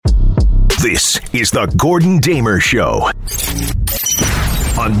This is the Gordon Damer Show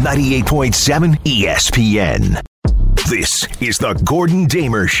on 98.7 ESPN. This is the Gordon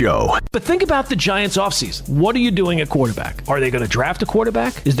Damer Show. But think about the Giants offseason. What are you doing at quarterback? Are they going to draft a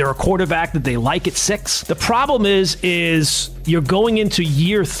quarterback? Is there a quarterback that they like at 6? The problem is you're going into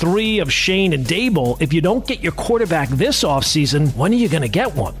year 3 of Shane and Dable. If you don't get your quarterback this offseason, when are you going to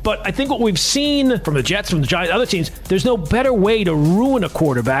get one? But I think what we've seen from the Jets, from the Giants, other teams, there's no better way to ruin a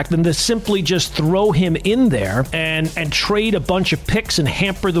quarterback than to simply just throw him in there and trade a bunch of picks and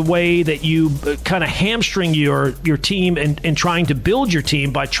hamper the way that you kind of hamstring your team and trying to build your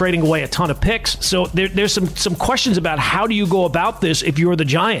team by trading away a ton of picks. So there's some questions about how do you go about this if you're the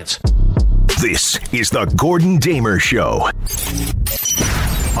Giants. This is the Gordon Damer Show on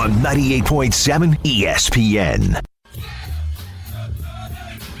 98.7 ESPN.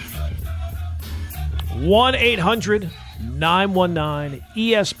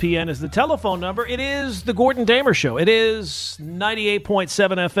 1-800-919-ESPN is the telephone number. It is the Gordon Damer Show. It is 98.7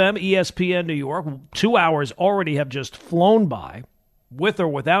 FM, ESPN New York. 2 hours already have just flown by, with or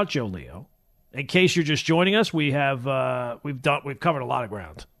without Joe Leo. In case you're just joining us, we've covered a lot of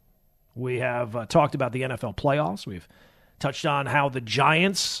ground. We have talked about the NFL playoffs. We've touched on how the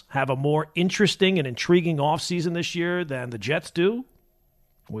Giants have a more interesting and intriguing offseason this year than the Jets do.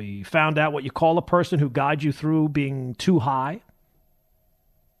 We found out what you call a person who guides you through being too high.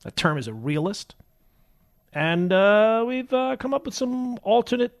 That term is a realist. And we've come up with some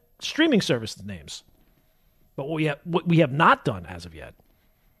alternate streaming service names. But what we have not done as of yet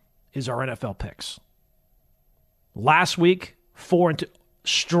is our NFL picks. Last week, 4-2.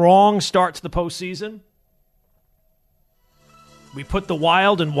 Strong start to the postseason. We put the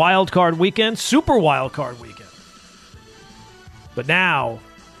wild and wild card weekend, super wild card weekend. But now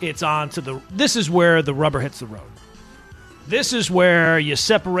it's on to this is where the rubber hits the road. This is where you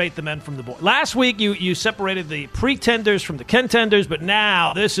separate the men from the boys. Last week you separated the pretenders from the contenders, but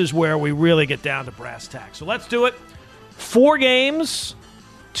now this is where we really get down to brass tacks. So let's do it. 4 games,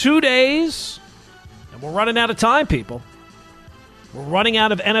 2 days, and we're running out of time, people. We're running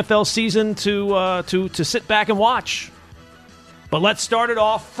out of NFL season to sit back and watch. But let's start it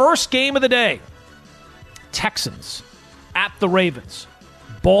off. First game of the day. Texans at the Ravens.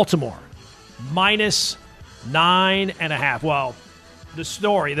 Baltimore -9.5. Well, the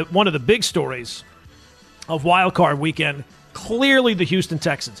story, one of the big stories of Wild Card Weekend, clearly the Houston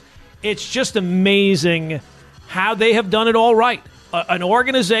Texans. It's just amazing how they have done it all right. An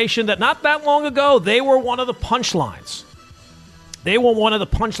organization that not that long ago, they were one of the punchlines. They were one of the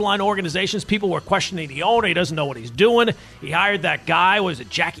punchline organizations. People were questioning the owner. He doesn't know what he's doing. He hired that guy. Was it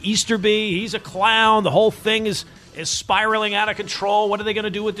Jack Easterby? He's a clown. The whole thing is spiraling out of control. What are they going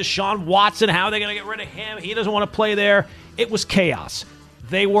to do with Deshaun Watson? How are they going to get rid of him? He doesn't want to play there. It was chaos.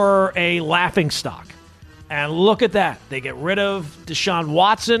 They were a laughingstock. And look at that. They get rid of Deshaun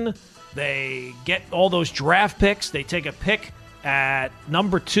Watson. They get all those draft picks. They take a pick at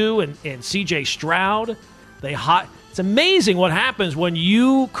number 2 in C.J. Stroud. It's amazing what happens when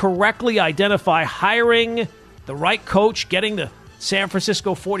you correctly identify hiring the right coach, getting the San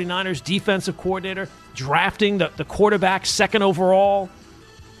Francisco 49ers defensive coordinator, drafting the quarterback 2nd overall.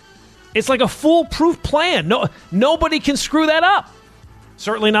 It's like a foolproof plan. Nobody can screw that up.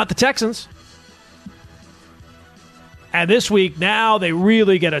 Certainly not the Texans. And this week, now they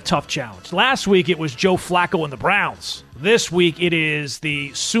really get a tough challenge. Last week, it was Joe Flacco and the Browns. This week, it is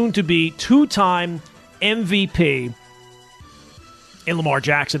the soon-to-be 2-time MVP in Lamar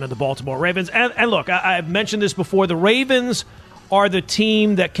Jackson and the Baltimore Ravens. And look, I've mentioned this before. The Ravens are the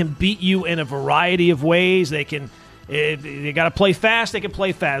team that can beat you in a variety of ways. They got to play fast. They can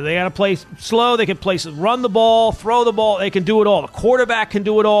play fast. They got to play slow. They can run the ball, throw the ball. They can do it all. The quarterback can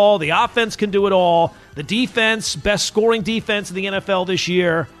do it all. The offense can do it all. The defense, best scoring defense in the NFL this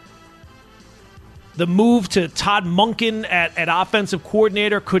year. The move to Todd Monken at offensive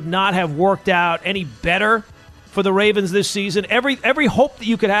coordinator could not have worked out any better for the Ravens this season. Every hope that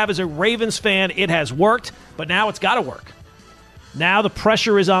you could have as a Ravens fan, it has worked, but now it's got to work. Now the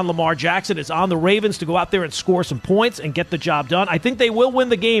pressure is on Lamar Jackson. It's on the Ravens to go out there and score some points and get the job done. I think they will win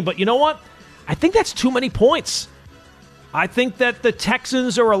the game, but you know what? I think that's too many points. I think that the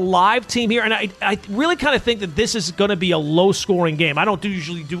Texans are a live team here, and I really kind of think that this is going to be a low-scoring game. I don't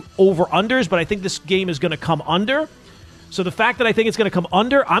usually do over-unders, but I think this game is going to come under. So the fact that I think it's going to come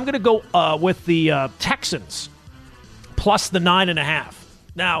under, I'm going to go with the Texans plus the 9.5.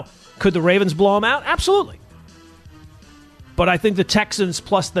 Now, could the Ravens blow them out? Absolutely. But I think the Texans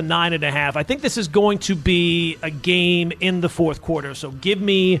plus the 9.5. I think this is going to be a game in the fourth quarter. So give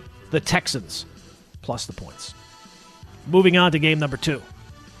me the Texans plus the points. Moving on to game number 2.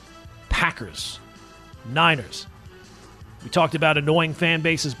 Packers, Niners. We talked about annoying fan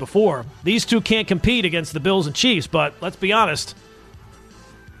bases before. These two can't compete against the Bills and Chiefs, but let's be honest,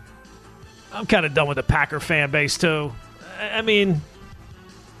 I'm kind of done with the Packer fan base, too. I mean,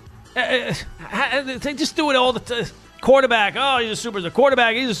 they just do it all the time. Quarterback, oh, he's a superstar.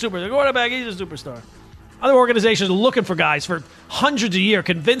 Quarterback, he's a superstar. Quarterback, he's a superstar. Other organizations are looking for guys for hundreds a year,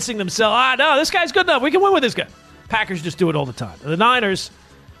 convincing themselves, no, this guy's good enough. We can win with this guy. Packers just do it all the time. The Niners,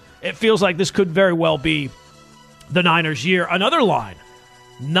 it feels like this could very well be the Niners' year. Another line,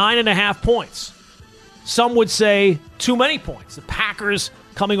 9.5 points. Some would say too many points. The Packers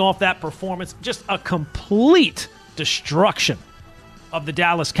coming off that performance, just a complete destruction of the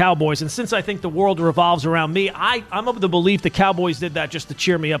Dallas Cowboys. And since I think the world revolves around me, I'm of the belief the Cowboys did that just to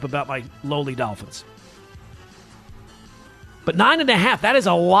cheer me up about my lowly Dolphins. But 9.5, that is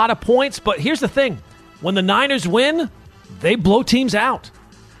a lot of points. But here's the thing. When the Niners win, they blow teams out.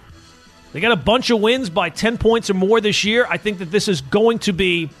 They got a bunch of wins by 10 points or more this year. I think that this is going to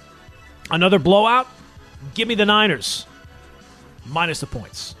be another blowout. Give me the Niners minus the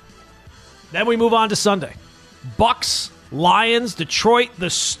points. Then we move on to Sunday. Bucks, Lions, Detroit,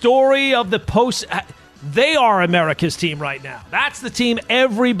 the story of the post. They are America's team right now. That's the team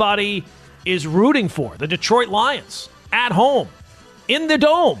everybody is rooting for. The Detroit Lions at home in the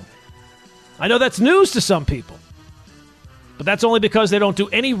Dome. I know that's news to some people, but that's only because they don't do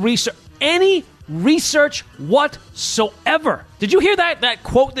any research whatsoever. Did you hear that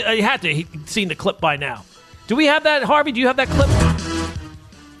quote? You had to have seen the clip by now. Do we have that, Harvey? Do you have that clip?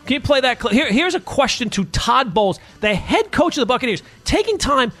 Can you play that clip? Here's a question to Todd Bowles, the head coach of the Buccaneers, taking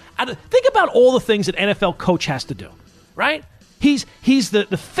time out of, think about all the things an NFL coach has to do, right? He's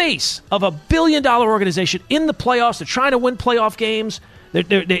the face of a billion-dollar organization in the playoffs. They're trying to win playoff games.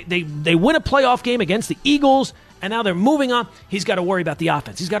 They win a playoff game against the Eagles, and now they're moving on. He's got to worry about the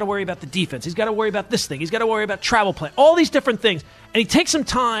offense. He's got to worry about the defense. He's got to worry about this thing. He's got to worry about travel play, all these different things. And he takes some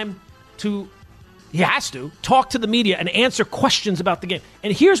time he has to talk to the media and answer questions about the game.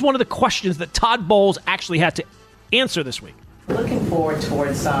 And here's one of the questions that Todd Bowles actually had to answer this week. Looking forward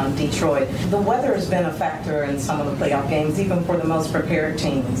towards Detroit. The weather has been a factor in some of the playoff games, even for the most prepared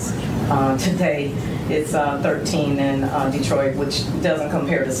teams. Today, it's 13 in Detroit, which doesn't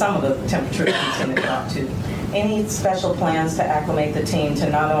compare to some of the temperatures we tend to drop to. Any special plans to acclimate the team to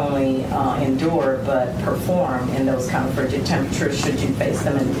not only endure, but perform in those kind of frigid temperatures should you face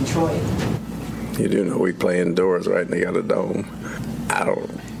them in Detroit? You do know we play indoors, right? And they got a dome.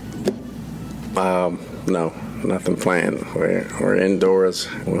 No. Nothing planned. We're indoors.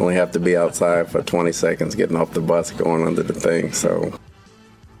 We only have to be outside for 20 seconds, getting off the bus, going under the thing. So,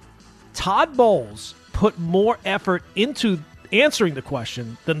 Todd Bowles put more effort into answering the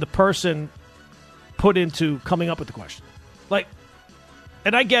question than the person put into coming up with the question.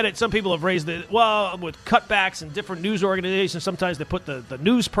 And I get it. Some people have raised it. Well, with cutbacks and different news organizations, sometimes they put the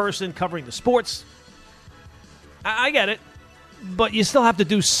news person covering the sports. I get it. But you still have to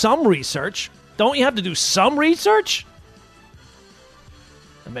do some research. Don't you have to do some research?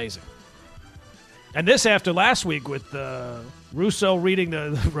 Amazing. And this after last week with Russo reading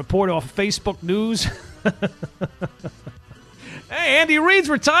the report off Facebook News. Hey, Andy Reid's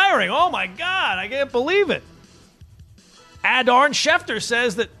retiring. Oh, my God. I can't believe it. Adarn Schefter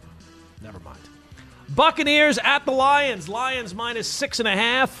says that... Never mind. Buccaneers at the Lions. Lions minus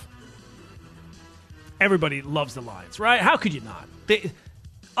 6.5. Everybody loves the Lions, right? How could you not?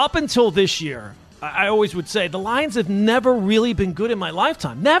 Up until this year, I always would say, the Lions have never really been good in my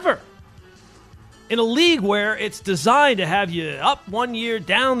lifetime. Never. In a league where it's designed to have you up one year,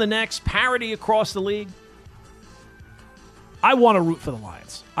 down the next, parity across the league. I want to root for the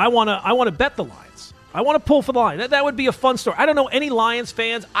Lions. I want to bet the Lions. I want to pull for the Lions. That would be a fun story. I don't know any Lions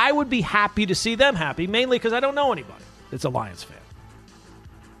fans. I would be happy to see them happy, mainly because I don't know anybody that's a Lions fan.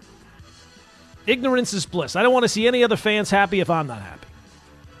 Ignorance is bliss. I don't want to see any other fans happy if I'm not happy.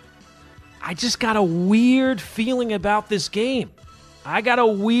 I just got a weird feeling about this game. I got a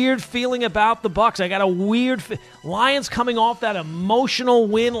weird feeling about the Bucs. I got a weird Lions coming off that emotional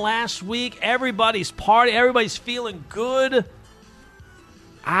win last week. Everybody's partying. Everybody's feeling good.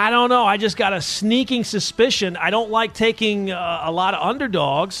 I don't know. I just got a sneaking suspicion. I don't like taking a lot of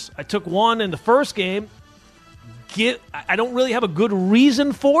underdogs. I took one in the first game. I don't really have a good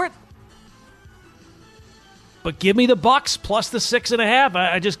reason for it. But give me the Bucs plus the 6.5.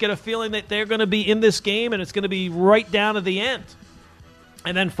 I just get a feeling that they're going to be in this game, and it's going to be right down to the end.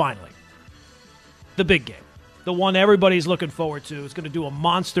 And then finally, the big game. The one everybody's looking forward to. It's going to do a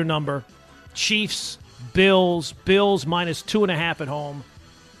monster number. Chiefs, Bills minus 2.5 at home.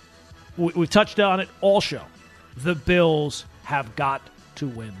 We've touched on it all show. The Bills have got to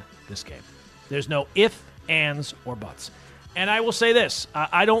win this game. There's no if, ands, or buts. And I will say this.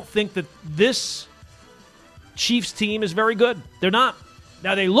 I don't think that this Chiefs team is very good. They're not.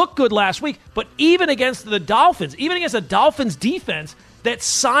 Now, they looked good last week, but even against the Dolphins, even against the Dolphins defense that's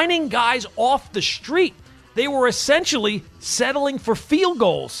signing guys off the street, they were essentially settling for field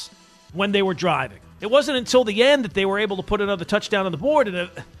goals when they were driving. It wasn't until the end that they were able to put another touchdown on the board,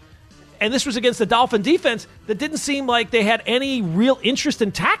 and this was against the Dolphin defense that didn't seem like they had any real interest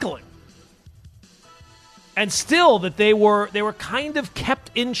in tackling. And still that they were kind of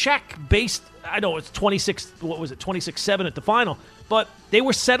kept in check based, I know it's 26-7 at the final, but they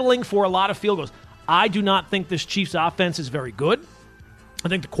were settling for a lot of field goals. I do not think this Chiefs offense is very good. I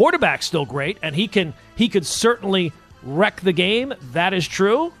think the quarterback's still great, and he could certainly wreck the game. That is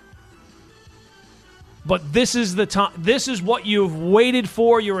true. But this is the time. This is what you've waited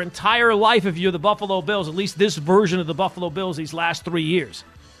for your entire life if you're the Buffalo Bills, at least this version of the Buffalo Bills these last 3 years.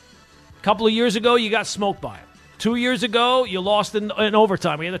 A couple of years ago, you got smoked by it. 2 years ago, you lost in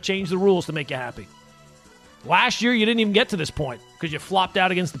overtime. We had to change the rules to make you happy. Last year, you didn't even get to this point because you flopped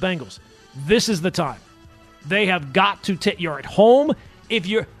out against the Bengals. This is the time. They have got to take. You're at home.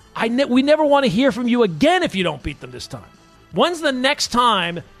 We never want to hear from you again if you don't beat them this time. When's the next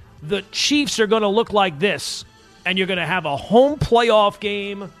time the Chiefs are going to look like this and you're going to have a home playoff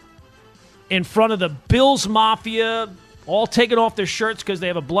game in front of the Bills Mafia, all taking off their shirts because they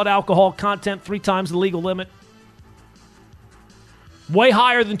have a blood alcohol content 3 times the legal limit? Way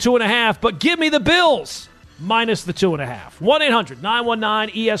higher than 2.5, but give me the Bills minus the 2.5.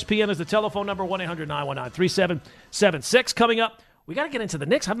 1-800-919-ESPN is the telephone number, 1-800-919-3776. Coming up, we got to get into the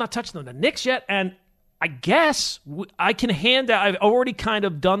Knicks. I've not touched on the Knicks yet, and I guess I can hand out. I've already kind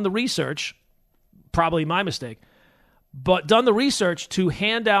of done the research, probably my mistake, but done the research to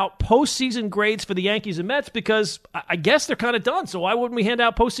hand out postseason grades for the Yankees and Mets because I guess they're kind of done. So why wouldn't we hand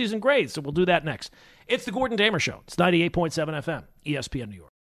out postseason grades? So we'll do that next. It's the Gordon Damer Show. It's 98.7 FM, ESPN New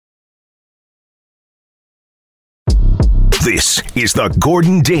York. This is the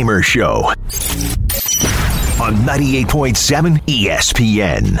Gordon Damer Show on 98.7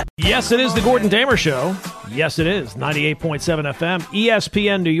 ESPN. Yes, it is the Gordon Damer Show. Yes, it is. 98.7 FM,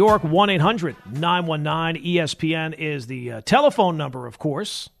 ESPN New York. 1-800-919-ESPN is the telephone number, of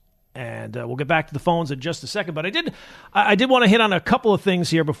course. And we'll get back to the phones in just a second. But I did want to hit on a couple of things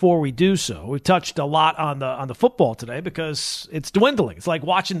here before we do so. We touched a lot on the football today because it's dwindling. It's like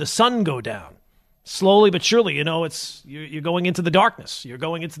watching the sun go down. Slowly but surely, you're going into the darkness. You're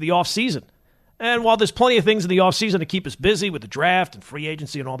going into the offseason. And while there's plenty of things in the offseason to keep us busy with the draft and free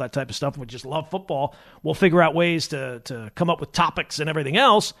agency and all that type of stuff, and we just love football, we'll figure out ways to come up with topics and everything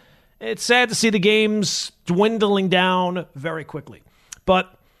else. It's sad to see the games dwindling down very quickly.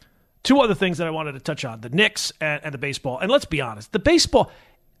 But 2 other things that I wanted to touch on, the Knicks and the baseball. And let's be honest, the baseball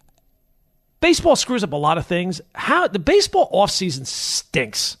screws up a lot of things. The baseball offseason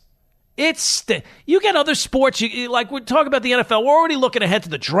stinks. You get other sports, like we talk about the NFL, we're already looking ahead to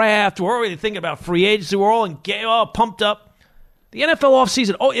the draft, we're already thinking about free agency, we're all pumped up. The NFL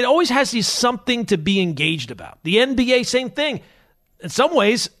offseason, it always has something to be engaged about. The NBA, same thing. In some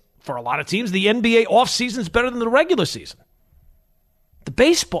ways, for a lot of teams, the NBA offseason is better than the regular season. The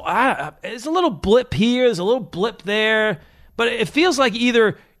baseball, there's a little blip here, there's a little blip there, but it feels like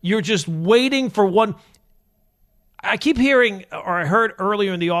either you're just waiting for one. I keep hearing, or I heard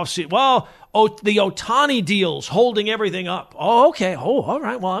earlier in the offseason, the Ohtani deal's holding everything up. Oh, okay. Oh, all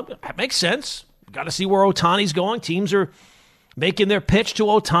right. Well, that makes sense. Got to see where Ohtani's going. Teams are making their pitch to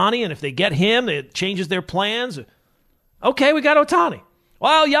Ohtani, and if they get him, it changes their plans. Okay, we got Ohtani.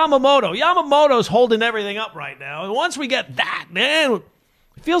 Well, Yamamoto's holding everything up right now. And once we get that, man,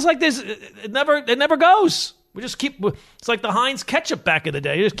 it feels like it never goes. We just it's like the Heinz ketchup back in the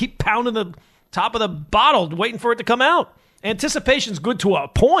day. You just keep pounding the top of the bottle, waiting for it to come out. Anticipation's good to a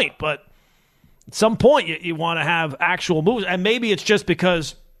point, but at some point you want to have actual moves. And maybe it's just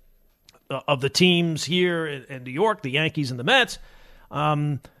because of the teams here in New York, the Yankees and the Mets.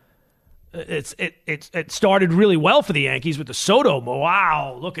 It started really well for the Yankees with the Soto.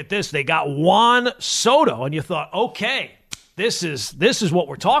 Wow, look at this. They got Juan Soto. And you thought, okay, this is what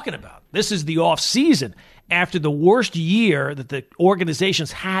we're talking about. This is the offseason. After the worst year that the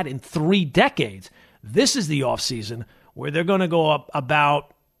organization's had in 3 decades, this is the offseason where they're going to go up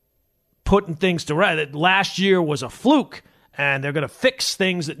about putting things to right. Last year was a fluke, and they're going to fix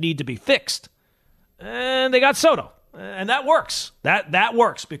things that need to be fixed. And they got Soto, and that works. That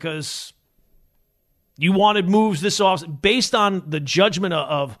works because you wanted moves this off based on the judgment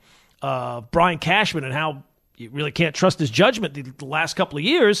of Brian Cashman and how you really can't trust his judgment the last couple of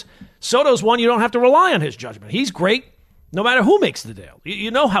years. Soto's one you don't have to rely on his judgment. He's great no matter who makes the deal. You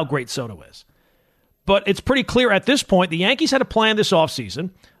know how great Soto is. But it's pretty clear at this point the Yankees had a plan this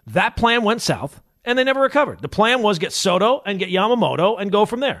offseason. That plan went south, and they never recovered. The plan was get Soto and get Yamamoto and go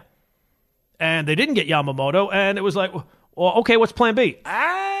from there. And they didn't get Yamamoto, and it was like, well, okay, what's plan B?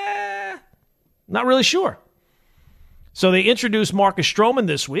 Not really sure. So they introduced Marcus Stroman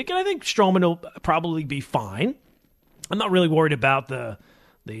this week, and I think Stroman will probably be fine. I'm not really worried about the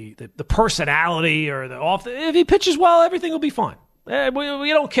personality or the off. If he pitches well, everything will be fine. We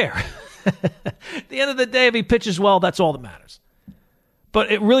don't care. At the end of the day, if he pitches well, that's all that matters. But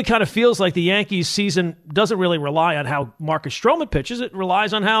it really kind of feels like the Yankees season doesn't really rely on how Marcus Stroman pitches. It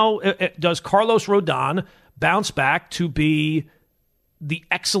relies on how does Carlos Rodon bounce back to be the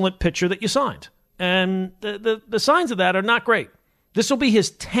excellent pitcher that you signed. And the signs of that are not great. This will be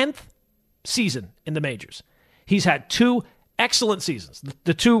his 10th season in the majors. He's had 2 excellent seasons,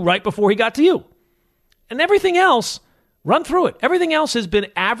 the 2 right before he got to you. And everything else, run through it. Everything else has been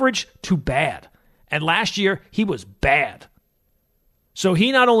average to bad. And last year, he was bad. So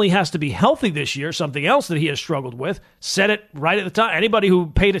he not only has to be healthy this year, something else that he has struggled with, said it right at the time. Anybody who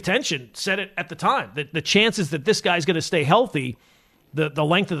paid attention said it at the time. The chances that this guy's going to stay healthy, the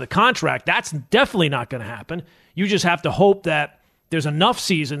length of the contract, that's definitely not going to happen. You just have to hope that there's enough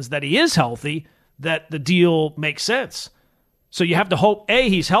seasons that he is healthy that the deal makes sense. So you have to hope, A,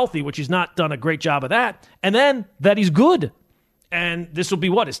 he's healthy, which he's not done a great job of that, and then that he's good. And this will be,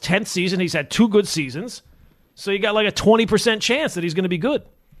 his 10th season. He's had 2 good seasons. So you got like a 20% chance that he's going to be good.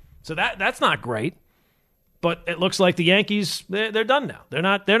 So that's not great. But it looks like the Yankees, they're done now. They're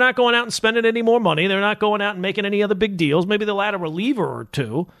not going out and spending any more money. They're not going out and making any other big deals. Maybe they'll add a reliever or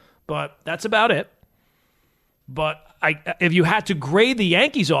 2, but that's about it. But if you had to grade the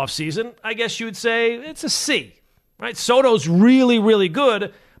Yankees offseason, I guess you would say it's a C. Right? Soto's really, really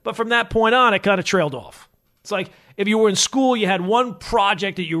good, but from that point on, it kind of trailed off. It's like if you were in school, you had one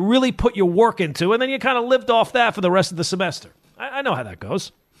project that you really put your work into, and then you kind of lived off that for the rest of the semester. I know how that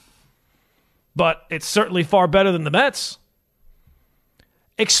goes. But it's certainly far better than the Mets.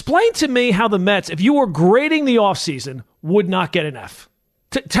 Explain to me how the Mets, if you were grading the offseason, would not get an F.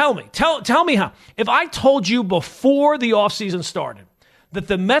 Tell me how. If I told you before the offseason started that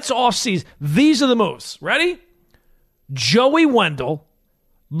the Mets offseason, these are the moves. Ready? Joey Wendell,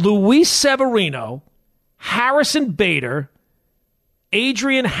 Luis Severino, Harrison Bader,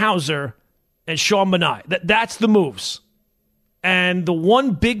 Adrian Hauser, and Sean Manaea. That's the moves. And the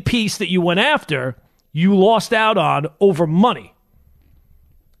one big piece that you went after, you lost out on over money.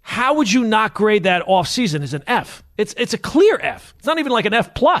 How would you not grade that offseason as an F? It's a clear F. It's not even like an F+.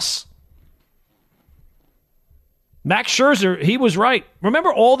 Max Scherzer, he was right.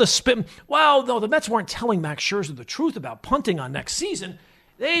 Remember all the spin? Well, no, the Mets weren't telling Max Scherzer the truth about punting on next season.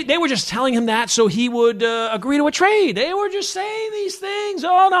 They were just telling him that so he would agree to a trade. They were just saying these things.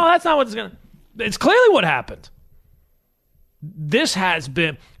 Oh, no, that's not what's going to... It's clearly what happened. This has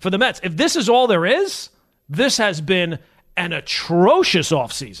been, for the Mets, if this is all there is, this has been an atrocious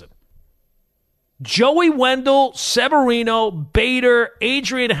offseason. Joey Wendell, Severino, Bader,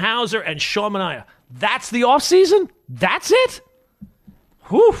 Adrian Hauser, and Sean Manaea. That's the offseason? That's it?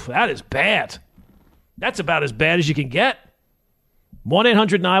 Whew, that is bad. That's about as bad as you can get.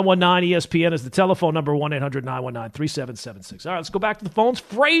 1-800-919-ESPN is the telephone number, 1-800-919-3776. All right, let's go back to the phones.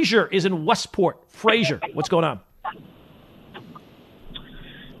 Frazier is in Westport. Frazier, what's going on?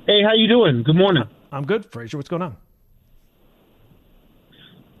 Hey, how you doing? Good morning. I'm good. Frazier, what's going on?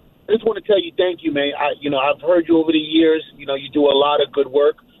 I just want to tell you thank you, man. I've heard you over the years. You do a lot of good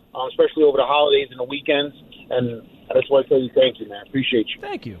work, especially over the holidays and the weekends. And I just want to tell you thank you, man. Appreciate you.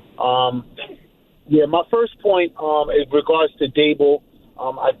 Thank you. My first point in regards to Dable,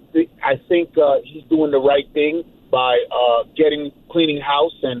 I think he's doing the right thing by cleaning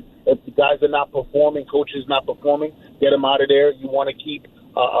house. And if the guys are not performing, coaches not performing, get them out of there. You want to keep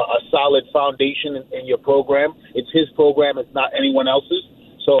a solid foundation in your program. It's his program. It's not anyone else's.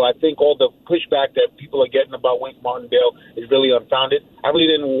 So I think all the pushback that people are getting about Wink Martindale is really unfounded. I really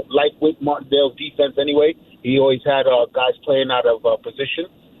didn't like Wink Martindale's defense anyway. He always had guys playing out of position.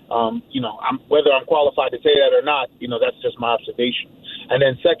 Whether I'm qualified to say that or not, that's just my observation. And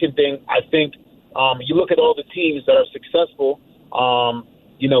then second thing, I think you look at all the teams that are successful,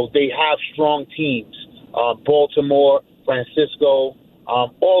 they have strong teams. Baltimore, Francisco,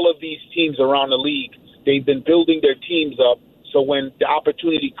 all of these teams around the league, they've been building their teams up. So when the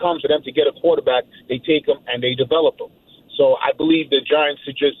opportunity comes for them to get a quarterback, they take them and they develop them. So I believe the Giants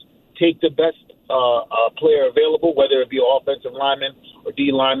should just take the best player available, whether it be an offensive lineman or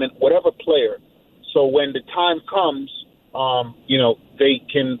D lineman, whatever player. So when the time comes, they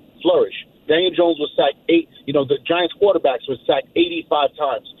can flourish. Daniel Jones was sacked the Giants quarterbacks were sacked 85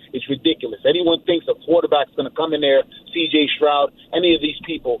 times. is ridiculous. Anyone thinks a quarterback's going to come in there, C.J. Stroud, any of these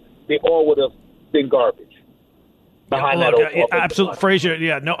people, they all would have been garbage. Absolutely, Frazier.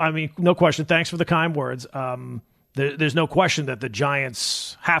 Yeah, no question. Thanks for the kind words. There's no question that the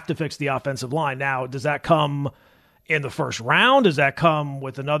Giants have to fix the offensive line. Now, does that come in the first round? Does that come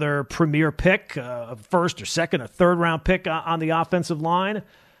with another premier pick, a first or second or third round pick on the offensive line?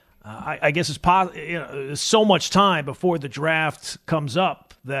 I guess it's there's so much time before the draft comes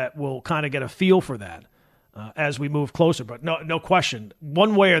up that we'll kind of get a feel for that as we move closer. But no question,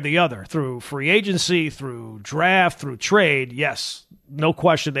 one way or the other, through free agency, through draft, through trade, yes, no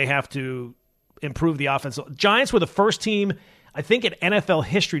question they have to improve the offense. Giants were the first team, I think, in NFL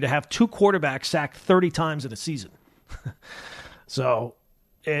history to have two quarterbacks sacked 30 times in a season. So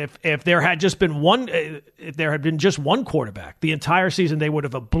if there had been just one quarterback the entire season, they would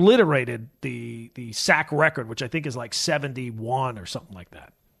have obliterated the sack record, which I think is like 71 or something like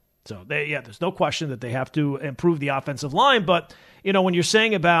that. So there's no question that they have to improve the offensive line. But when you're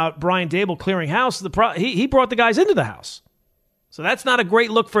saying about Brian Daboll clearing house, he brought the guys into the house. So that's not a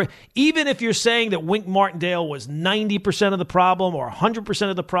great look for, even if you're saying that Wink Martindale was 90% of the problem or 100%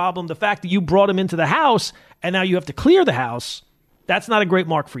 of the problem, the fact that you brought him into the house and now you have to clear the house, that's not a great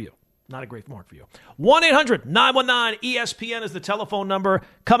mark for you. Not a great mark for you. 1-800-919-ESPN is the telephone number.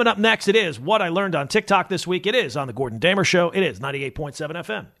 Coming up next, it is What I Learned on TikTok this week. It is on the Gordon Damer Show. It is 98.7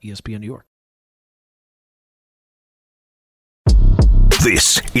 FM, ESPN New York.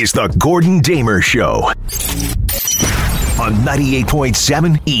 This is the Gordon Damer Show on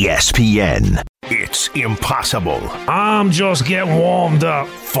 98.7 ESPN. It's impossible. I'm just getting warmed up.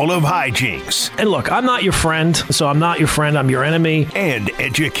 Full of hijinks. And look, I'm not your friend, so I'm not your friend. I'm your enemy. And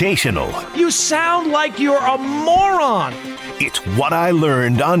educational. You sound like you're a moron. It's What I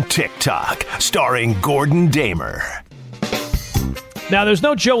Learned on TikTok, starring Gordon Damer. Now, there's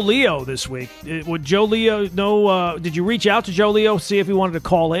no Joe Leo this week. Would Joe Leo know? Did you reach out to Joe Leo, see if he wanted to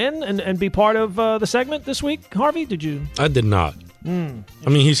call in and be part of the segment this week, Harvey? Did you? I did not. I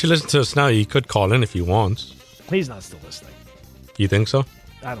mean, he should listen to us now. He could call in if he wants. He's not still listening. You think so?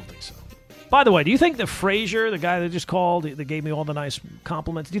 I don't think so. By the way, do you think that Frazier, the guy that just called, that gave me all the nice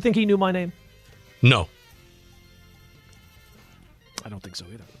compliments, do you think he knew my name? No. I don't think so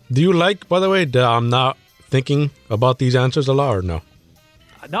either. Do you like, by the way, that I'm not thinking about these answers a lot, or no?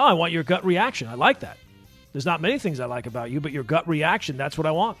 No, I want your gut reaction. I like that. There's not many things I like about you, but your gut reaction, that's what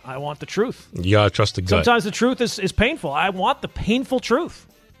I want. I want the truth. You gotta trust the gut. Sometimes the truth is painful. I want the painful truth.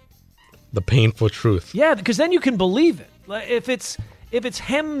 The painful truth. Yeah, because then you can believe it. If it's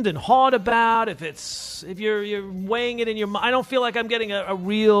hemmed and hawed about, if you're weighing it in your mind, I don't feel like I'm getting a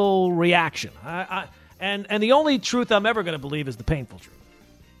real reaction. And the only truth I'm ever going to believe is the painful truth.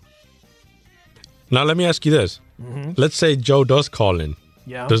 Now, let me ask you this. Mm-hmm. Let's say Joe does call in.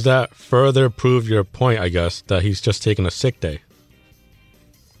 Yeah. Does that further prove your point, I guess, that he's just taking a sick day?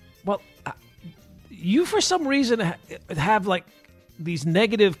 Well, you for some reason have like these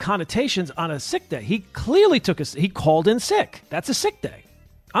negative connotations on a sick day. He clearly he called in sick. That's a sick day.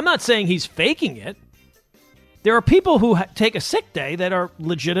 I'm not saying he's faking it. There are people who take a sick day that are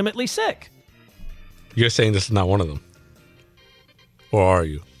legitimately sick. You're saying this is not one of them? Or are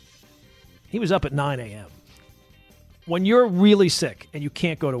you? He was up at 9 a.m. When you're really sick and you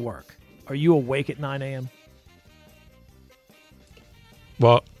can't go to work, are you awake at 9 a.m.?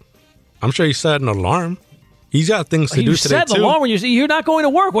 Well, I'm sure he set an alarm. He's got things to do today, too. You set an alarm when you're not going to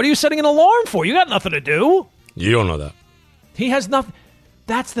work. What are you setting an alarm for? You got nothing to do. You don't know that. He has nothing.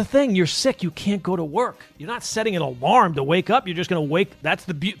 That's the thing. You're sick. You can't go to work. You're not setting an alarm to wake up. You're just going to wake. That's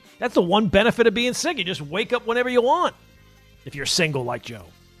the one benefit of being sick. You just wake up whenever you want. If you're single like Joe.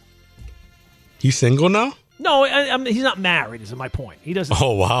 He's single now? No, he's not married. Is my point. He doesn't.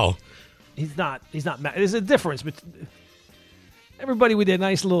 Oh wow. He's not married. There's a difference. But everybody with a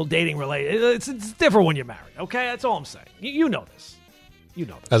nice little dating relationship, it's different when you're married. Okay, that's all I'm saying. You know this. You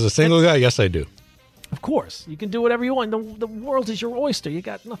know this. As a single guy, yes, I do. Of course, you can do whatever you want. The world is your oyster. You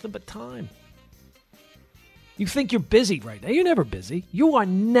got nothing but time. You think you're busy right now. You're never busy. You are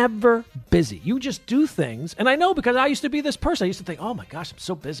never busy. You just do things. And I know because I used to be this person. I used to think, oh my gosh, I'm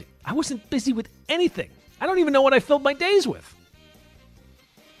so busy. I wasn't busy with anything. I don't even know what I filled my days with.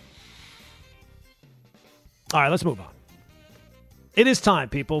 All right, let's move on. It is time,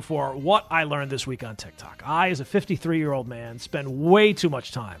 people, for what I learned this week on TikTok. I, as a 53-year-old man, spend way too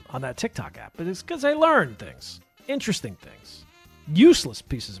much time on that TikTok app. But it's because I learn things, interesting things, useless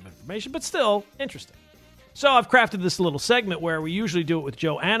pieces of information, but still interesting. So I've crafted this little segment where we usually do it with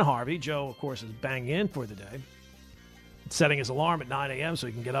Joe and Harvey. Joe, of course, is banging in for the day, setting his alarm at 9 a.m. so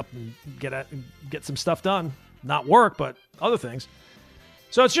he can get up and get some stuff done. Not work, but other things.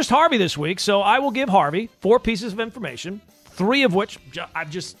 So it's just Harvey this week. So I will give Harvey 4 pieces of information, 3 of which I've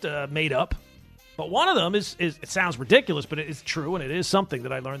just made up. But one of them is it sounds ridiculous, but it is true, and it is something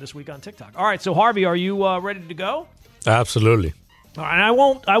that I learned this week on TikTok. All right, so Harvey, are you ready to go? Absolutely. All right, and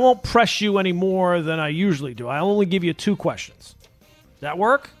I won't press you any more than I usually do. I only give you 2 questions. Does that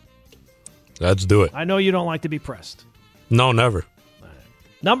work? Let's do it. I know you don't like to be pressed. No, never.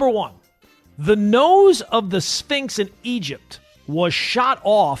 Number 1, the nose of the Sphinx in Egypt was shot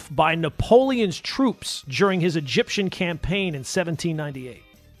off by Napoleon's troops during his Egyptian campaign in 1798.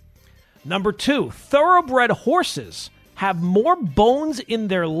 Number 2, thoroughbred horses have more bones in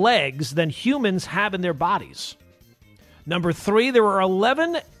their legs than humans have in their bodies. Number 3, there are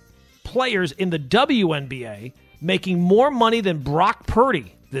 11 players in the WNBA making more money than Brock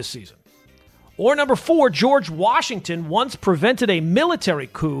Purdy this season. Or number 4, George Washington once prevented a military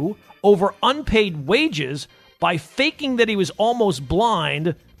coup over unpaid wages by faking that he was almost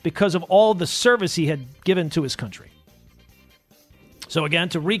blind because of all the service he had given to his country. So again,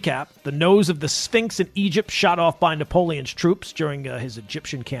 to recap, the nose of the Sphinx in Egypt shot off by Napoleon's troops during his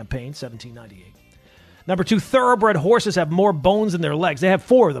Egyptian campaign, 1798. Number 2, thoroughbred horses have more bones in their legs. They have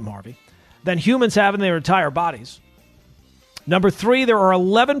 4 of them, Harvey, than humans have in their entire bodies. Number 3, there are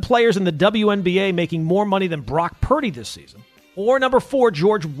 11 players in the WNBA making more money than Brock Purdy this season. Or number 4,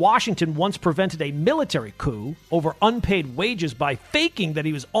 George Washington once prevented a military coup over unpaid wages by faking that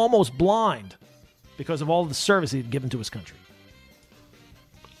he was almost blind because of all the service he had given to his country.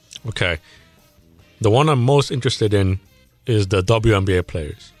 Okay. The one I'm most interested in is the WNBA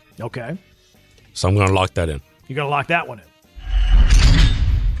players. Okay. So I'm going to lock that in. You're going to lock that one in.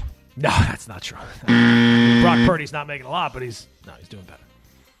 No, that's not true. Brock Purdy's not making a lot, but he's doing better.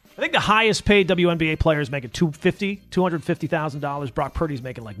 I think the highest paid WNBA player is making $250,000. Brock Purdy's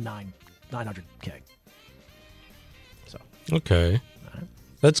making like $900K. So okay, right.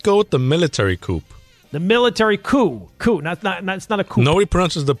 Let's go with the military coup. The military coup. It's not a coup. Nobody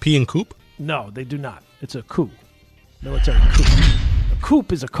pronounces the P in coup? No, they do not. It's a coup. Military coup. A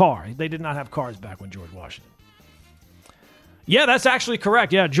coupe is a car. They did not have cars back when George Washington. Yeah, that's actually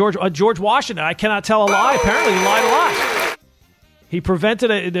correct. Yeah, George Washington. I cannot tell a lie. Apparently, he lied a lot. He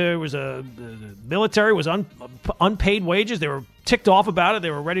prevented the military was unpaid wages. They were ticked off about it.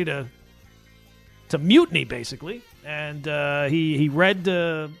 They were ready to mutiny, basically. And he read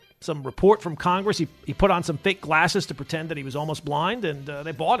some report from Congress. He put on some fake glasses to pretend that he was almost blind, and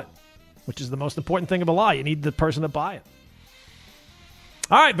they bought it, which is the most important thing of a lie. You need the person to buy it.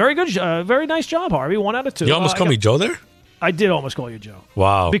 All right, very good. Very nice job, Harvey. 1 out of 2. You almost called me Joe there? I did almost call you Joe.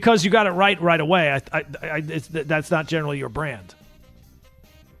 Wow. Because you got it right away. That's not generally your brand.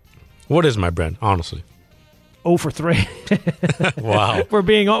 What is my brand, honestly? 0 for 3. Wow. If we're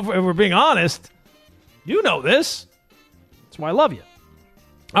being honest, you know this. That's why I love you.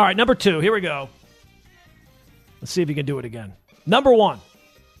 All right, number 2. Here we go. Let's see if you can do it again. Number 1.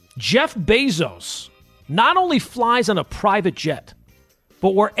 Jeff Bezos not only flies on a private jet,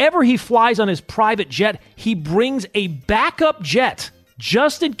 but wherever he flies on his private jet, he brings a backup jet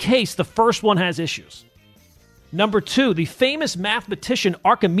just in case the first one has issues. Number 2, the famous mathematician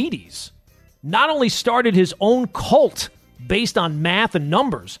Archimedes not only started his own cult based on math and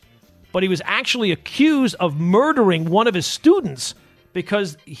numbers, but he was actually accused of murdering one of his students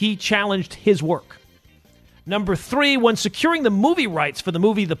because he challenged his work. Number 3, when securing the movie rights for the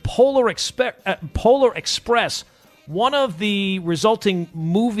movie The Polar Express, one of the resulting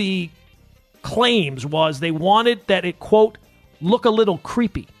movie claims was they wanted that it, quote, look a little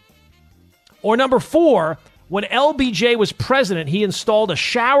creepy. Or number 4, when LBJ was president, he installed a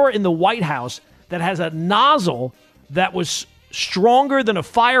shower in the White House that has a nozzle that was stronger than a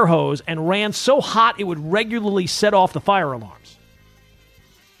fire hose and ran so hot it would regularly set off the fire alarms.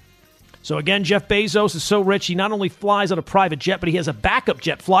 So again, Jeff Bezos is so rich, he not only flies on a private jet, but he has a backup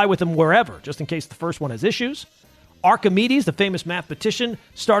jet fly with him wherever, just in case the first one has issues. Archimedes, the famous mathematician,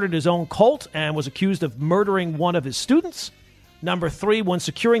 started his own cult and was accused of murdering one of his students. Number 3, when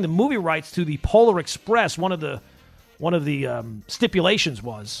securing the movie rights to the Polar Express, one of the stipulations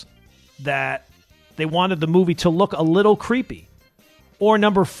was that they wanted the movie to look a little creepy. Or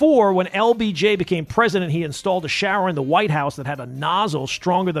number 4, when LBJ became president, he installed a shower in the White House that had a nozzle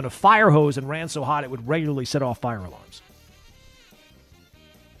stronger than a fire hose and ran so hot it would regularly set off fire alarms.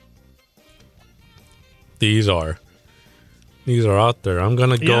 These are out there. I'm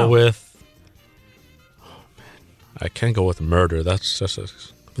gonna go with. I can't go with murder. That's just a...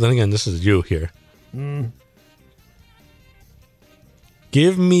 But then again, this is you here.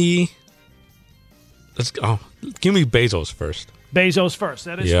 Give me... Give me Bezos first. Bezos first.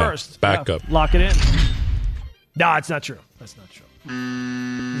 That is first. Backup. Lock it in. No, it's not true. That's not true.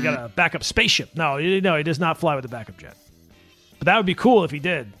 He's got a backup spaceship. No, he does not fly with a backup jet. But that would be cool if he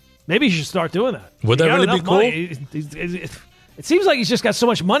did. Maybe he should start doing that. Would that really be cool? It seems like he's just got so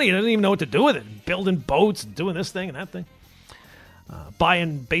much money, he doesn't even know what to do with it. Building boats, and doing this thing and that thing.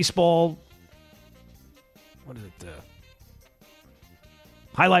 Buying baseball, what is it,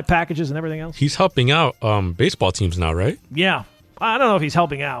 highlight packages and everything else. He's helping out baseball teams now, right? Yeah. I don't know if he's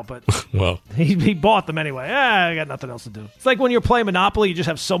helping out, but well, he bought them anyway. I got nothing else to do. It's like when you're playing Monopoly, you just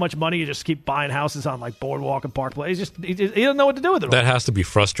have so much money, you just keep buying houses on like Boardwalk and Park Place. He doesn't know what to do with it. That has to be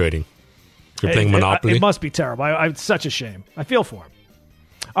frustrating. If you're playing Monopoly. It must be terrible. It's such a shame. I feel for him.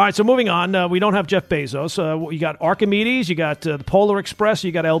 All right, so moving on. We don't have Jeff Bezos. You got Archimedes, you got the Polar Express,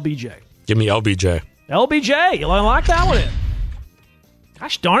 you got LBJ. Give me LBJ. LBJ, you lock that one in.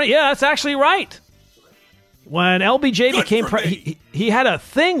 Gosh darn it, yeah, that's actually right. When LBJ became he had a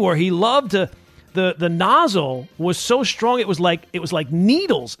thing where he loved the nozzle was so strong it was like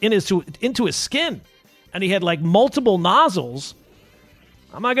needles into his skin, and he had like multiple nozzles.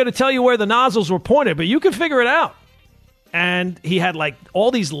 I'm not going to tell you where the nozzles were pointed, but you can figure it out. And he had like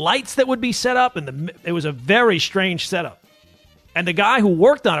all these lights that would be set up, and it was a very strange setup. And the guy who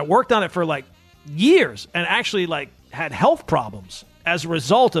worked on it for like years, and actually like had health problems as a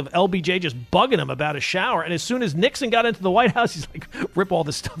result of LBJ just bugging him about a shower. And as soon as Nixon got into the White House, he's like, rip all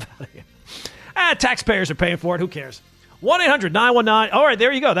this stuff out of here. Taxpayers are paying for it. Who cares? 1-800-919. All right,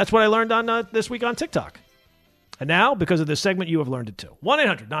 there you go. That's what I learned on this week on TikTok. And now, because of this segment, you have learned it too.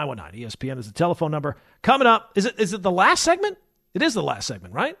 1-800-919-ESPN is the telephone number. Coming up, is it the last segment? It is the last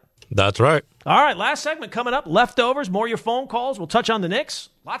segment, right? That's right. All right, last segment coming up. Leftovers, more of your phone calls. We'll touch on the Knicks.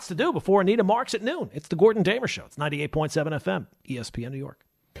 Lots to do before Anita Marks at noon. It's the Gordon Damer Show. It's 98.7 FM, ESPN New York.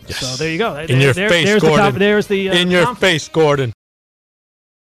 Yes. So there you go. In your face, Gordon. In your face, Gordon.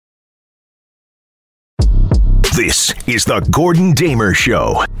 This is the Gordon Damer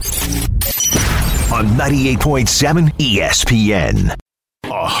Show on 98.7 ESPN.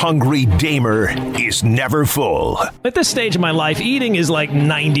 A hungry Damer is never full. At this stage of my life, eating is like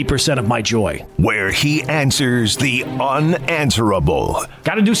 90% of my joy. Where he answers the unanswerable.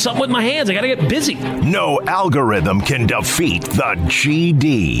 Got to do something with my hands. I got to get busy. No algorithm can defeat the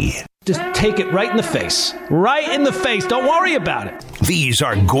GD. Just take it right in the face. Right in the face. Don't worry about it. These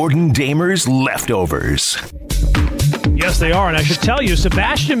are Gordon Damer's leftovers. Yes, they are. And I should tell you,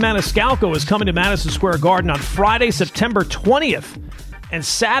 Sebastian Maniscalco is coming to Madison Square Garden on Friday, September 20th. And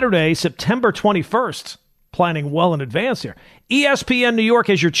Saturday, September 21st, planning well in advance here. ESPN New York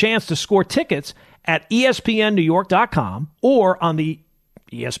has your chance to score tickets at ESPNNewYork.com or on the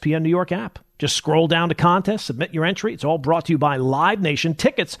ESPN New York app. Just scroll down to contest, submit your entry. It's all brought to you by Live Nation.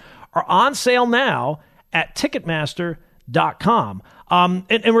 Tickets are on sale now at Ticketmaster.com.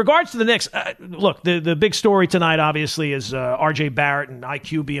 In regards to the Knicks, look, the big story tonight, obviously, is R.J. Barrett and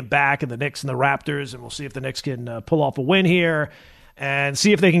IQ being back, and the Knicks and the Raptors, and we'll see if the Knicks can pull off a win here and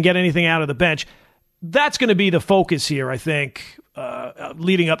see if they can get anything out of the bench. That's going to be the focus here, I think,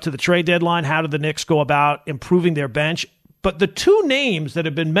 leading up to the trade deadline. How do the Knicks go about improving their bench? But the two names that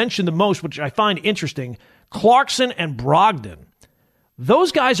have been mentioned the most, which I find interesting, Clarkson and Brogdon,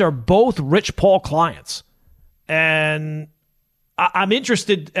 those guys are both Rich Paul clients. And I'm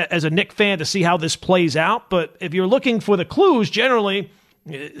interested as a Knick fan to see how this plays out. But if you're looking for the clues, generally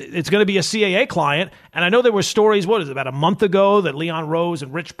it's going to be a CAA client. And I know there were stories, about a month ago, that Leon Rose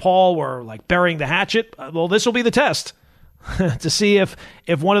and Rich Paul were like burying the hatchet. Well, this will be the test to see if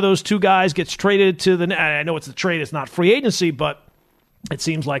one of those two guys gets traded to the. I know it's the trade, it's not free agency, but it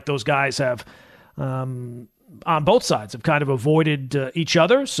seems like those guys have, on both sides, have kind of avoided each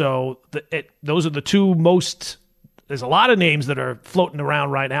other. So those are the two most. There's a lot of names that are floating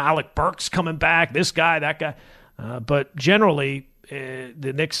around right now. Alec Burks coming back, this guy, that guy. But generally,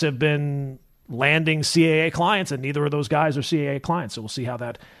 the Knicks have been landing CAA clients, and neither of those guys are CAA clients. So we'll see how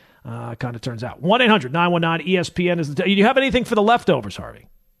that kind of turns out. 1-800-919-ESPN is the. Do you have anything for the leftovers, Harvey?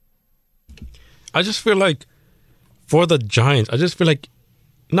 I just feel like for the Giants,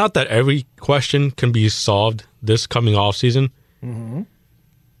 not that every question can be solved this coming off season,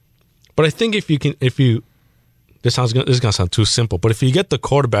 but I think if you. This is going to sound too simple, but if you get the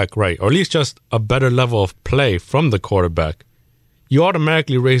quarterback right, or at least just a better level of play from the quarterback, you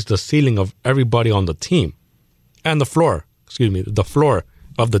automatically raise the ceiling of everybody on the team and the floor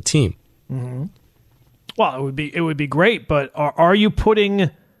of the team. Mm-hmm. Well, it would be great, but are you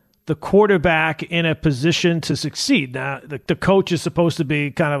putting the quarterback in a position to succeed? Now, the coach is supposed to be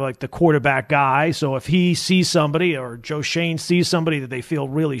kind of like the quarterback guy, so if he sees somebody or Joe Shane sees somebody that they feel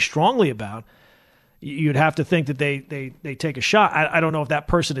really strongly about, you'd have to think that they take a shot. I don't know if that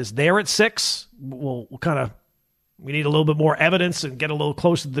person is there at 6. We'll kind of We need a little bit more evidence and get a little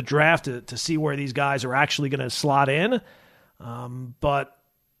closer to the draft to see where these guys are actually going to slot in. But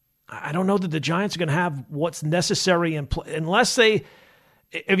I don't know that the Giants are going to have what's necessary unless they –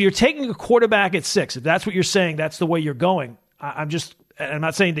 if you're taking a quarterback at 6, if that's what you're saying, that's the way you're going. I'm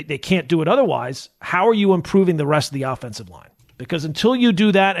not saying that they can't do it otherwise. How are you improving the rest of the offensive line? Because until you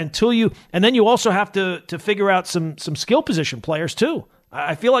do that, and then you also have to figure out some skill position players too.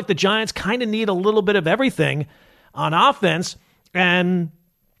 I feel like the Giants kind of need a little bit of everything on offense, and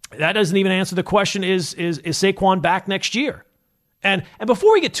that doesn't even answer the question, is Saquon back next year? And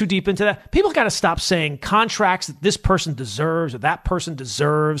before we get too deep into that, people got to stop saying contracts that this person deserves or that person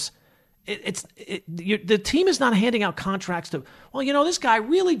deserves. The team is not handing out contracts to, this guy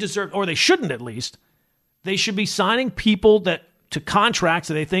really deserves, or they shouldn't at least. They should be signing people to contracts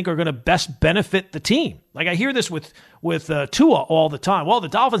that they think are going to best benefit the team. Like I hear this with Tua all the time. Well, the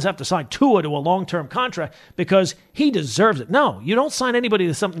Dolphins have to sign Tua to a long-term contract because he deserves it. No, you don't sign anybody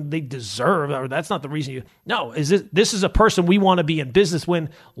to something they deserve, or that's not the reason you. No, this is a person we want to be in business with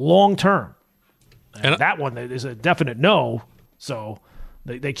long-term. And that one is a definite no. So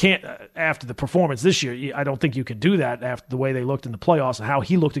they can't, after the performance this year, I don't think you can do that after the way they looked in the playoffs and how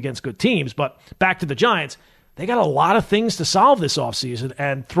he looked against good teams. But back to the Giants. They got a lot of things to solve this offseason,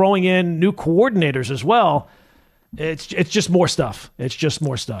 and throwing in new coordinators as well. It's just more stuff. It's just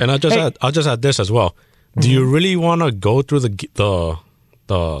more stuff. And I'll just add this as well. Mm-hmm. Do you really want to go through the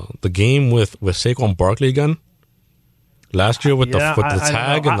game with Saquon Barkley again? Last year with the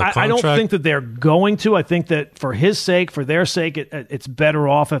tag and the contract. I don't think that they're going to. I think that for his sake, for their sake, it's better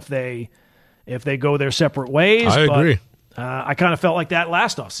off if they go their separate ways. I agree. I kind of felt like that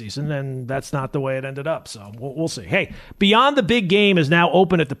last offseason, and that's not the way it ended up. So we'll see. Hey, Beyond the Big Game is now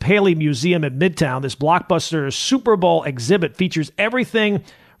open at the Paley Museum in Midtown. This blockbuster Super Bowl exhibit features everything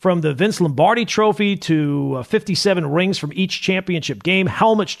from the Vince Lombardi Trophy to 57 rings from each championship game,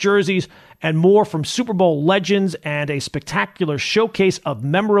 helmets, jerseys, and more from Super Bowl legends, and a spectacular showcase of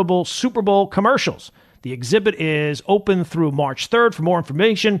memorable Super Bowl commercials. The exhibit is open through March 3rd. For more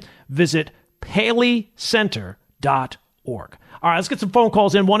information, visit paleycenter.org. All right, let's get some phone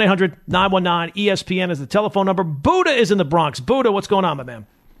calls in. 1-800-919-ESPN is the telephone number. Buddha is in the Bronx. Buddha, what's going on, my man?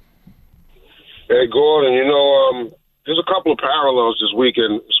 Hey, Gordon, there's a couple of parallels this week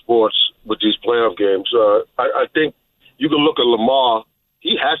in sports with these playoff games. I think you can look at Lamar.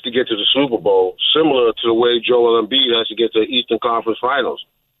 He has to get to the Super Bowl, similar to the way Joel Embiid has to get to the Eastern Conference Finals.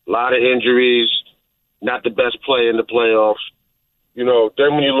 A lot of injuries, not the best play in the playoffs.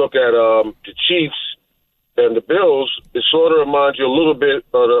 Then when you look at the Chiefs and the Bills, it sort of reminds you a little bit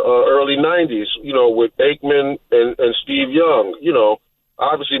of the early 90s, with Aikman and Steve Young.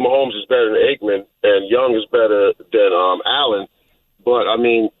 Obviously Mahomes is better than Aikman, and Young is better than Allen. But,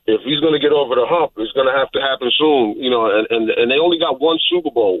 if he's going to get over the hump, it's going to have to happen soon, and they only got one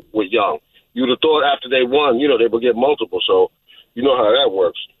Super Bowl with Young. You'd have thought after they won, they would get multiple, so you know how that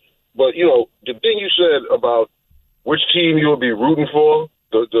works. But, the thing you said about which team you would be rooting for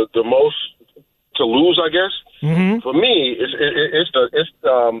the most to lose, I guess. Mm-hmm. For me, I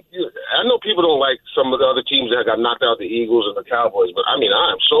know people don't like some of the other teams that got knocked out, the Eagles and the Cowboys, but I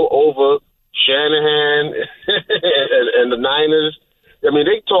am so over Shanahan and the Niners.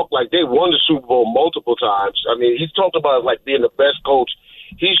 They talk like they won the Super Bowl multiple times. He's talked about like being the best coach.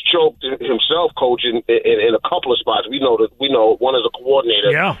 He's choked himself coaching in a couple of spots. We know one as a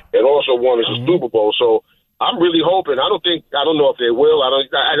coordinator, and also one as a Super Bowl. So I'm really hoping. I don't know if they will.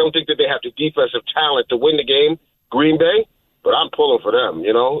 I don't think that they have the defensive talent to win the game, Green Bay, but I'm pulling for them.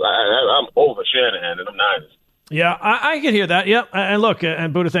 I'm over Shanahan and the Niners. Yeah, I can hear that. Yep. And look,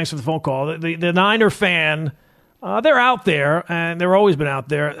 and Buddha, thanks for the phone call. The Niner fan, they're out there, and they've always been out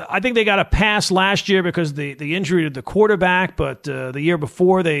there. I think they got a pass last year because the injury to the quarterback, but the year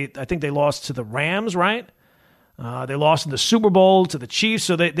before, I think they lost to the Rams, right? They lost in the Super Bowl to the Chiefs,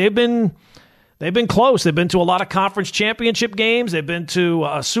 so they've been close. They've been to a lot of conference championship games. They've been to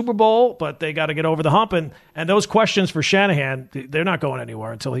a Super Bowl, but they got to get over the hump. And those questions for Shanahan, they're not going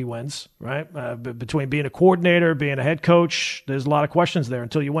anywhere until he wins, right? Between being a coordinator, being a head coach, there's a lot of questions there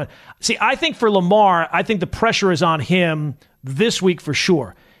until you win. See, I think for Lamar, I think the pressure is on him this week for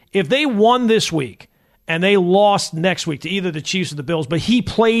sure. If they won this week and they lost next week to either the Chiefs or the Bills, but he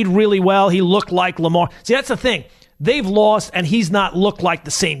played really well, he looked like Lamar. See, that's the thing. They've lost, and he's not looked like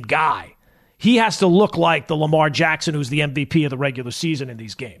the same guy. He has to look like the Lamar Jackson who's the MVP of the regular season in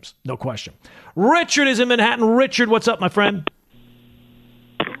these games. No question. Richard is in Manhattan. Richard, what's up, my friend?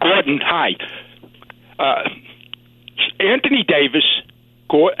 Gordon, hi. Anthony Davis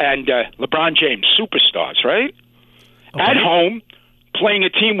and LeBron James, superstars, right? Okay. At home, playing a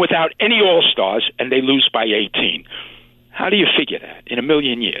team without any All-Stars, and they lose by 18. How do you figure that in a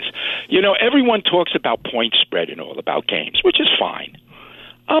million years? Everyone talks about point spread and all about games, which is fine.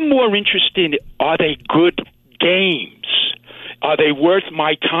 I'm more interested in, are they good games? Are they worth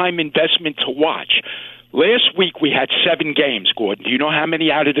my time investment to watch? Last week we had 7 games, Gordon. Do you know how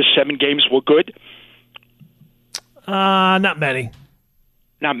many out of the 7 games were good? Not many.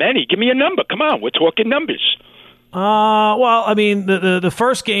 Not many? Give me a number. Come on, we're talking numbers. Well, I mean, the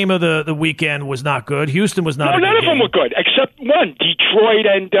first game of the weekend was not good. Houston was not. No, none of them were good except one. Detroit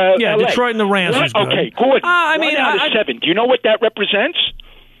and LA. Detroit and the Rams was good. Okay, Gordon. One out of 7. Do you know what that represents?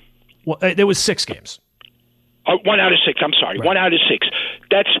 Well, there was 6 games. 1 out of 6. I'm sorry, right. 1 out of 6.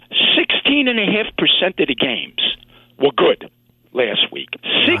 That's 16.5% of the games were good last week.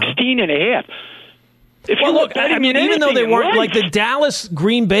 16.5. Well, look, I mean, even though they weren't, like the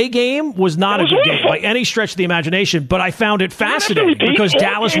Dallas-Green Bay game was not a good game by any stretch of the imagination, but I found it fascinating because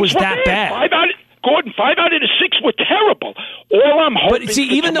Dallas was that bad. 5 out of the 6 were terrible. All I'm hoping But see,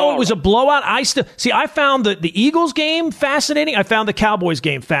 even though it was a blowout, I found the Eagles game fascinating. I found the Cowboys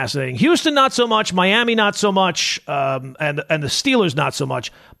game fascinating. Houston, not so much. Miami, not so much. And the Steelers, not so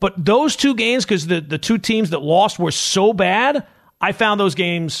much. But those 2 games, because the 2 teams that lost were so bad, I found those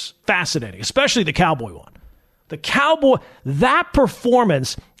games fascinating, especially the Cowboy one. That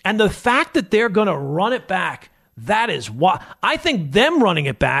performance and the fact that they're going to run it back, that is why I think them running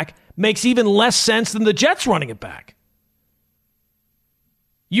it back makes even less sense than the Jets running it back.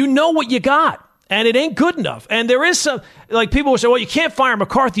 You know what you got, and it ain't good enough. And there is some, like people will say, well, you can't fire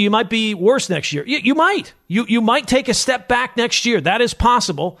McCarthy. You might be worse next year. You might. You might take a step back next year. That is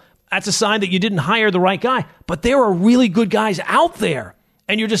possible. That's a sign that you didn't hire the right guy. But there are really good guys out there.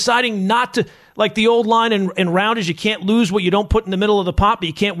 And you're deciding not to, like the old line in Round is you can't lose what you don't put in the middle of the pot, but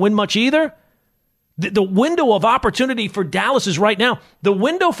you can't win much either. The window of opportunity for Dallas is right now. The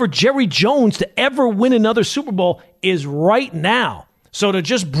window for Jerry Jones to ever win another Super Bowl is right now. So to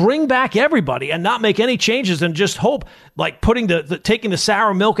just bring back everybody and not make any changes and just hope, like putting taking the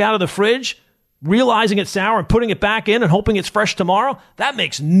sour milk out of the fridge, realizing it's sour and putting it back in and hoping it's fresh tomorrow, that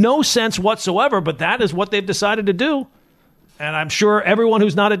makes no sense whatsoever, but that is what they've decided to do. And I'm sure everyone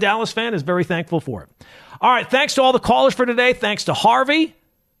who's not a Dallas fan is very thankful for it. All right, thanks to all the callers for today. Thanks to Harvey.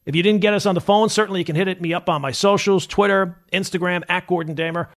 If you didn't get us on the phone, certainly you can hit me up on my socials, Twitter, Instagram, @Gordon Damer.